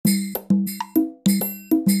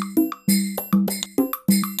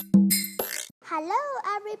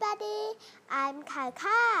I'm Kai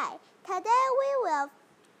Kai. Today we will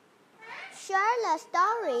share the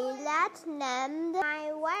story that's named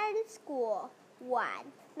My Weird School 1.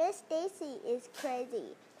 Miss Daisy is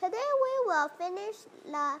crazy. Today we will finish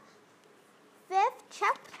the 5th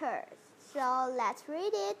chapter, so let's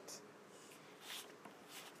read it.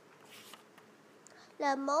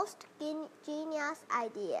 The most genius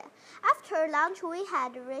idea. After lunch we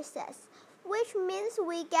had recess, which means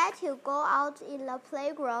we get to go out in the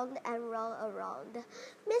playground and run around.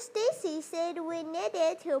 Miss Daisy said we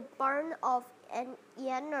needed to burn off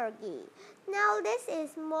energy. Now this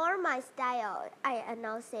is more my style, I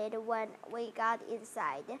announced when we got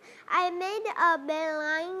inside. I made a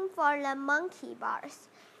beeline for the monkey bars.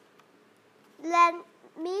 Then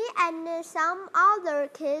me and some other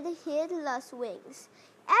kid hit the swings.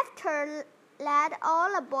 After that, all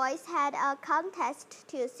the boys had a contest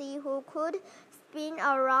to see who could spin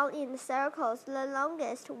around in circles the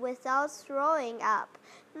longest without throwing up.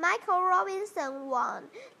 Michael Robinson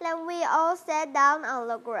won. Then we all sat down on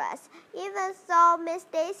the grass. Even though Miss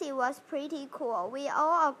Daisy was pretty cool, we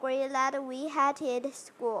all agreed that we hated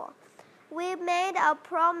school. We made a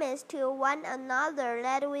promise to one another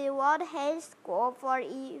that we would hate school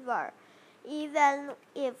forever, even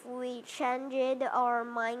if we changed our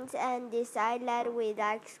minds and decided that we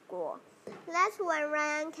liked school. That's when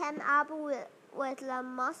Ryan came up with the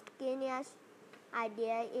most genius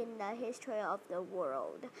idea in the history of the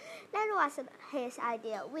world. That was his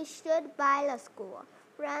idea. We should buy the school.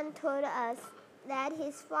 Ryan told us that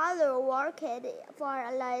his father worked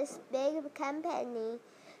for this big company,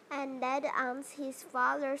 and that once his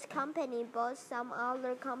father's company bought some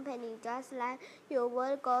other company, just like you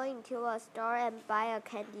would go into a store and buy a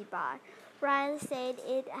candy bar. Ryan said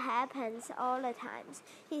it happens all the time.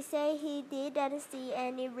 He said he didn't see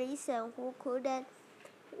any reason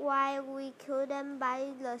why we couldn't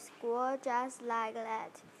buy the school just like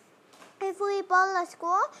that. If we bought the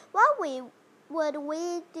school, what would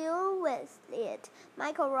we do with it?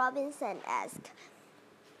 Michael Robinson asked.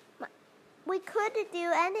 We could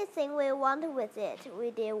do anything we want with it. We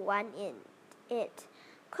did want it.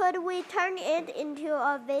 Could we turn it into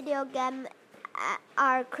a video game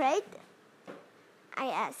arcade? I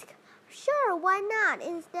asked. Sure, why not?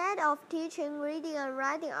 Instead of teaching reading and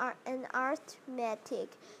writing and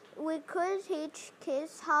arithmetic, we could teach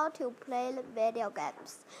kids how to play video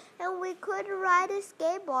games. And we could ride a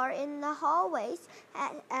skateboard in the hallways,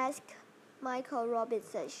 asked Michael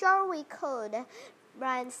Robinson. Sure, we could,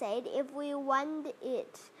 Brian said, if we want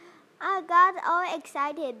it. I got all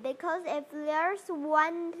excited because if there's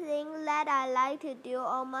one thing that I like to do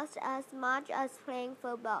almost as much as playing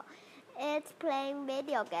football, it's playing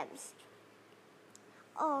video games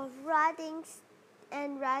or riding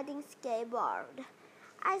skateboard.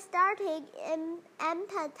 I started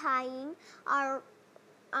emptying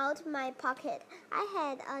out my pocket. I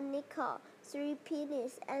had a nickel, 3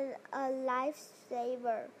 pennies, and a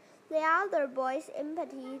lifesaver. The other boys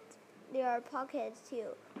emptied their pockets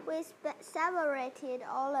too. We separated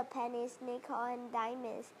all the pennies, nickels, and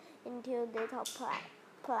dimes into little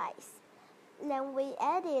piles. Then we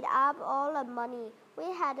added up all the money.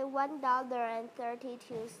 We had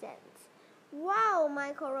 $1.32. Wow,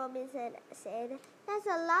 Michael Robinson said. That's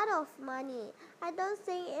a lot of money. I don't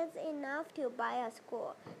think it's enough to buy a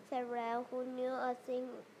school, said Ryan, who knew a thing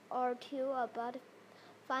or two about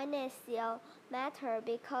financial matter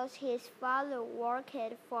because his father worked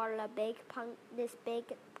for this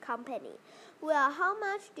big company. Well, how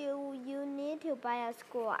much do you need to buy a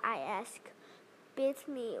school? I asked. Beats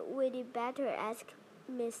me, we'd better ask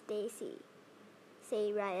Miss Daisy,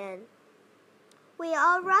 said Ryan. We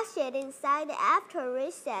all rushed inside after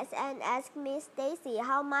recess and asked Miss Daisy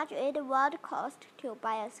how much it would cost to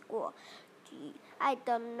buy a school. Gee, I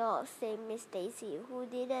don't know, said Miss Daisy, who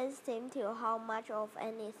didn't seem to how much of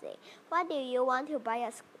anything. What do you want to buy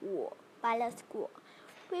the school?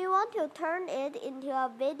 We want to turn it into a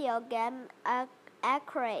video game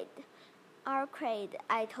arcade,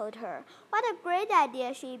 I told her. What a great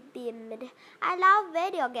idea, she beamed. I love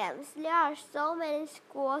video games. There are so many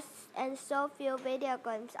schools and so few video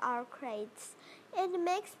games arcades. It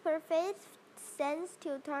makes perfect sense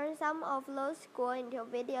to turn some of those schools into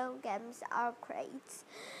video games arcades.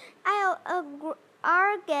 I'll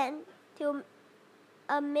again to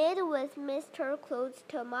meet with Mr. Klutz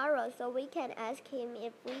tomorrow so we can ask him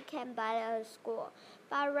if we can buy a school.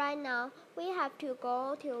 But right now, we have to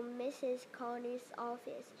go to Mrs. Coney's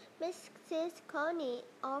office. Mrs. Coney's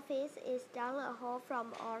office is down the hall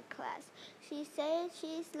from our class. She says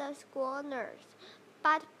she's the school nurse,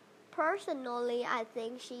 but personally, I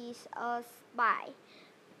think she's a spy.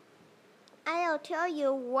 I'll tell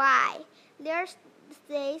you why. This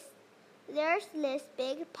there's this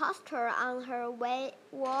big poster on her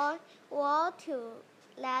wall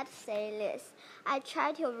that say this. I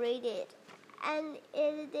tried to read it, and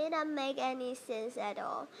it didn't make any sense at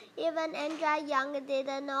all. Even Andrea Young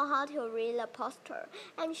didn't know how to read the poster,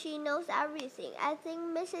 and she knows everything. I think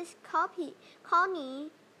Mrs. Connie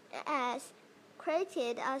has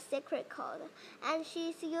created a secret code, and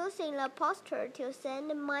she's using the poster to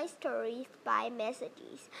send my stories by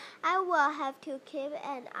messages. I will have to keep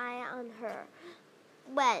an eye on her.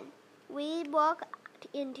 When we walked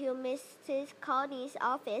into Mrs. Connie's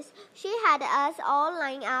office, she had us all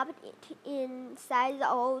lined up inside the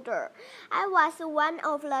order. I was one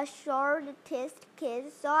of the shortest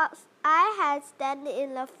kids, so I had stand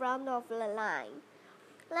in the front of the line.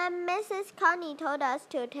 Then Mrs. Connie told us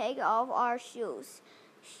to take off our shoes.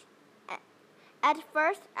 At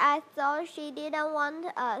first, I thought she didn't want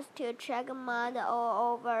us to track mud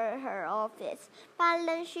all over her office, but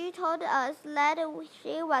then she told us that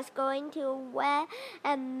she was going to weigh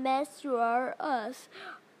and measure us.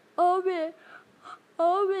 Obviously,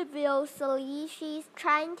 she's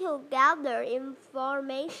trying to gather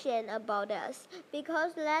information about us,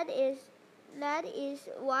 because that is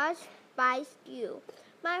what spies do.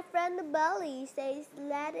 My friend Billy says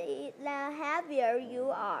that the heavier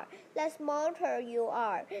you are, the smarter you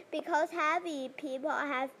are, because heavy people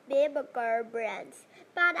have bigger brains.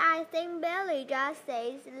 But I think Billy just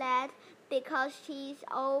says that because she's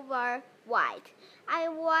overweight. I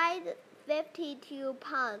weighed 52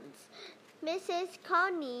 pounds. Mrs.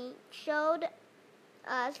 Connie showed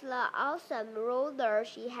us the awesome ruler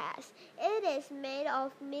she has. It is made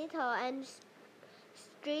of metal and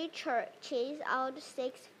stretches out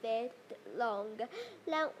 6 feet long.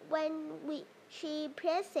 Then when she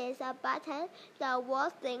presses a button, the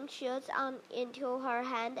whole thing shoots on into her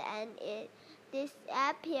hand and it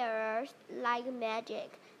disappears like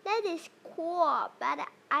magic. That is cool, but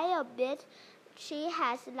I admit she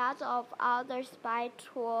has lots of other spy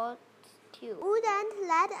tools too. Wouldn't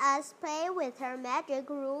let us play with her magic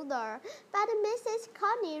ruler, but Mrs.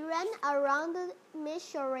 Connie ran around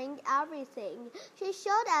measuring everything. She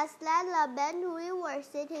showed us that the bed we were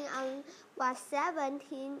sitting on was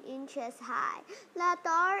 17 inches high. The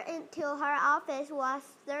door into her office was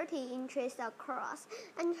 30 inches across,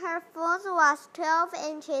 and her foot was 12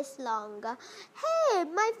 inches long. Hey,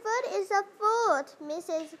 my foot is a foot,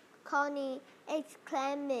 Mrs. Connie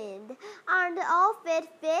exclaimed. Aren't all feet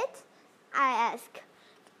fit? I asked.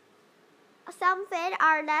 Some feet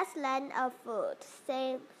are less than a foot,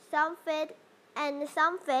 some feet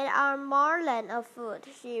are more than a foot,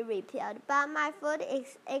 she repeated, but my foot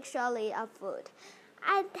is actually a foot.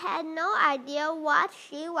 I had no idea what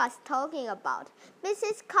she was talking about.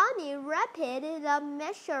 Mrs. Connie wrapped the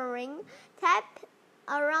measuring tape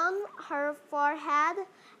around her forehead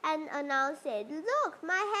and announced, "Look,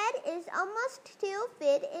 my head is almost 2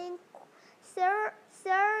 feet in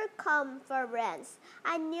circumference."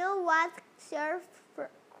 I knew what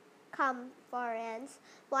circumference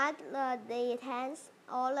was, the distance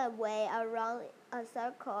all the way around a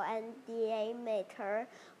circle, and diameter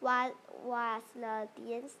was the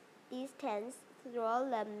distance through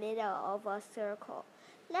the middle of a circle.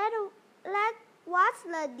 What's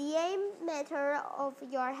the diameter of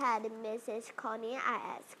your head, Mrs. Connie? I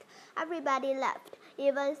asked. Everybody laughed,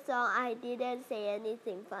 even though I didn't say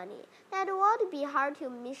anything funny. That would be hard to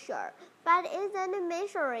measure. But isn't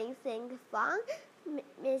measuring things fun?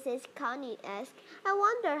 Mrs. Connie asked. I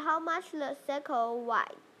wonder how much the circle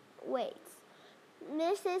weighs.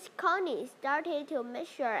 Mrs. Connie started to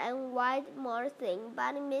measure and weigh more things,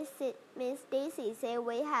 but Miss Daisy said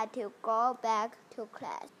we had to go back to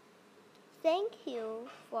class. Thank you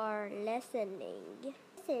for listening. This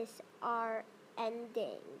is our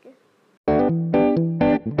ending.